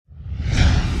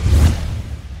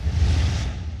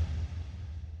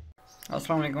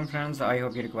Assalamu alaikum friends, I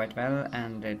hope you're quite well,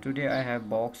 and today I have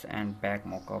box and pack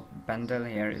mockup bundle.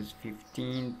 Here is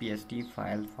 15 PSD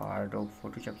file for Adobe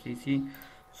Photoshop CC.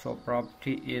 So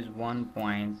property is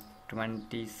 1.27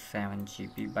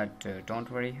 GB, but don't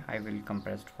worry, I will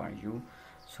compress it for you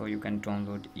so you can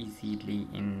download easily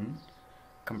in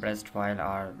compressed file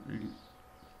or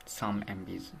some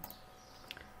MBs.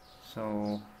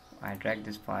 So I drag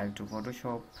this file to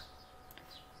Photoshop,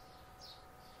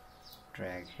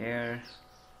 drag here.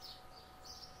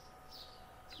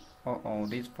 Oh,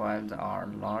 these files are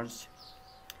large.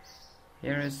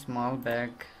 Here is small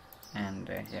bag, and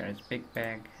here is big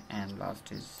bag, and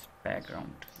last is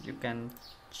background. You can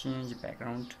change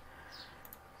background,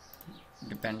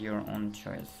 depend your own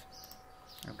choice.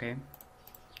 Okay,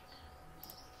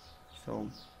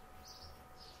 so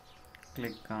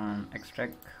click on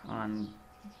extract on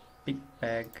big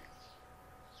bag,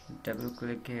 double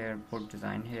click here, put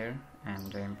design here,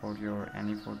 and import your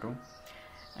any photo.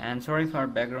 And sorry for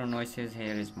background noises,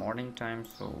 here is morning time,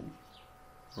 so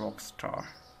rockstar.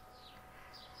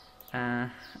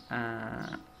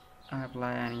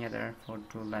 Apply any other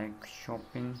photo like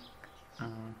shopping,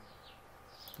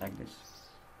 like this.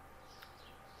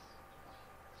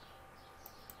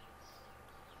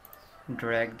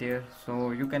 Drag there,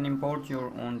 so you can import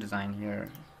your own design here.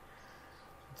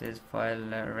 This file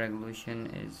resolution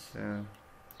is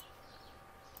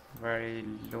very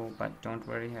low, but don't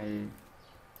worry, I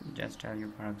just tell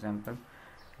you, for example,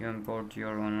 you import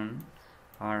your own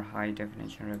or high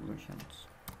definition resolutions.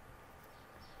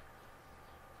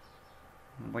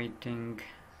 Waiting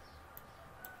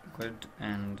good,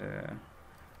 and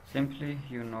simply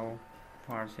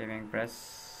for saving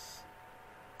press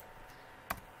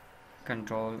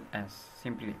Control S,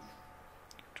 simply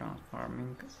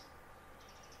transforming,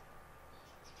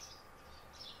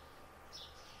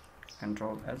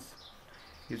 Control S.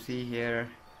 You see here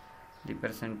the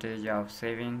percentage of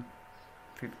saving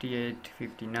 58,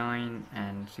 59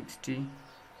 and 60,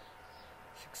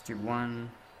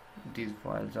 61. These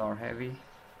files are heavy.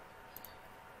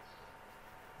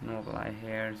 No apply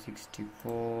here.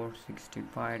 64,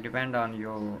 65, depend on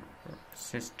your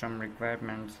system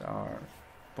requirements or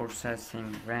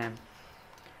processing RAM.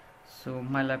 So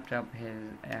my laptop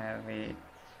has a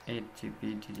 8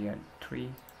 GB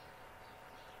DDR3,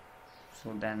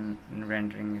 so then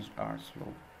renderings are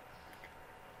slow.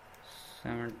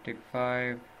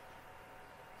 75,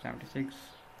 76,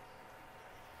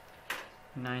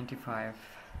 95.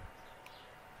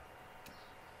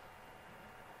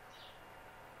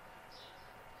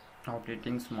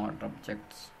 Operating smart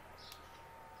objects.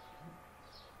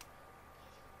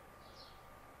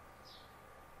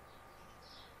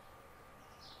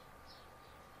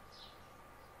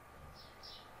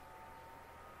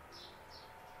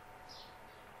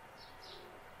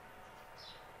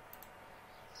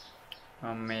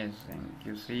 Amazing.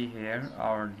 You see here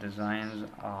our designs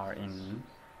are in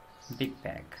big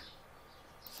bag.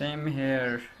 Same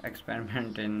here,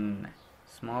 experiment in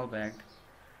small bag.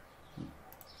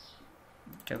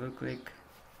 Double click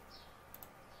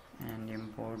and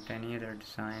import any other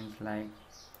designs like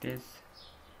this.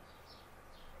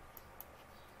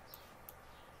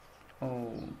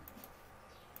 Oh,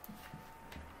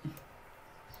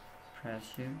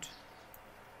 press it.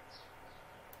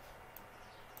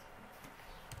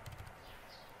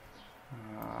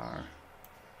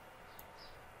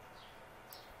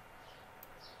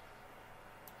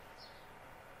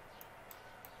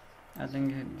 I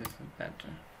think this is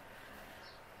better.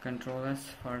 Control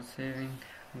S for saving.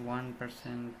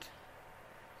 1%,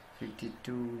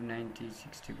 52, 90,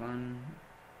 61,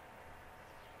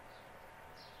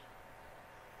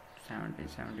 70,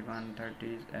 71,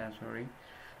 30. Sorry.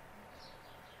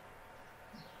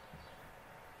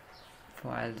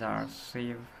 Files are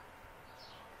saved.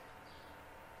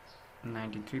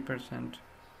 93%.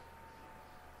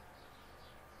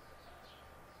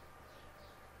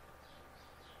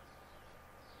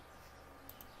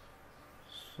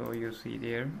 So you see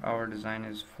there our design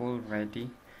is full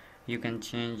ready. You can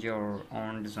change your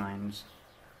own designs,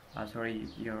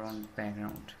 your own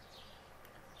background.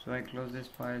 So I close this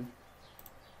file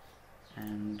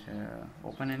and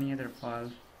open any other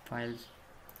files.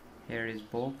 Here is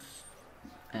box,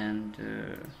 and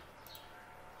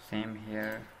same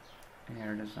here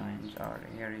designs are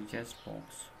here is just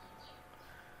box.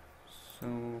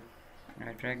 So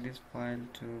I drag this file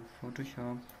to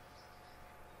Photoshop.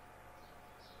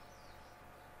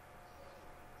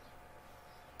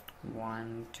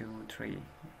 One, two, three.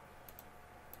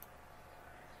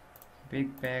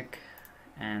 Big bag,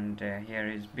 and here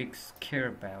is big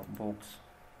square box.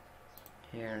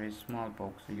 Here is small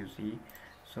box, you see.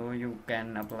 so you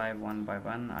can apply one by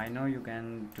one. I know you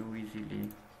can do easily.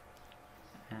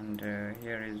 And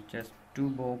here is just two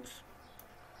box,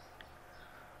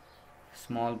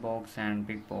 small box and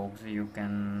big box. You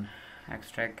can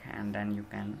extract, and then you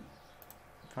can,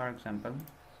 for example,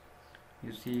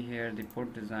 you see here the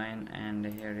put design, and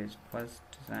here is first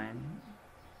design.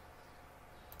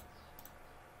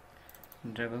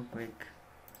 Double click,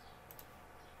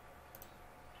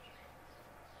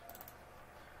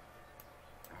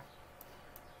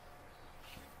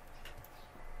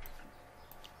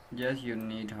 just you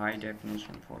need high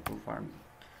definition photo for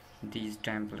these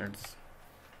templates.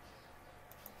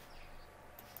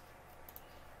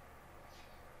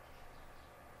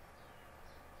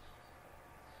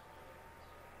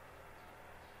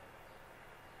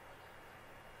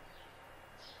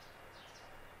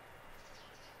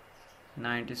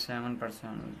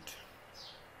 %.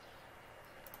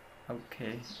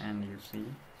 Okay, and you see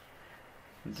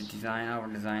the design, our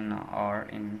design are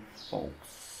in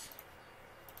box.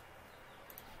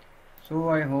 So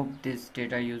I hope this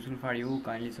data useful for you.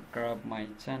 Kindly subscribe my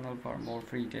channel for more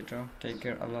free data. Take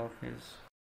care. Allah Hafiz.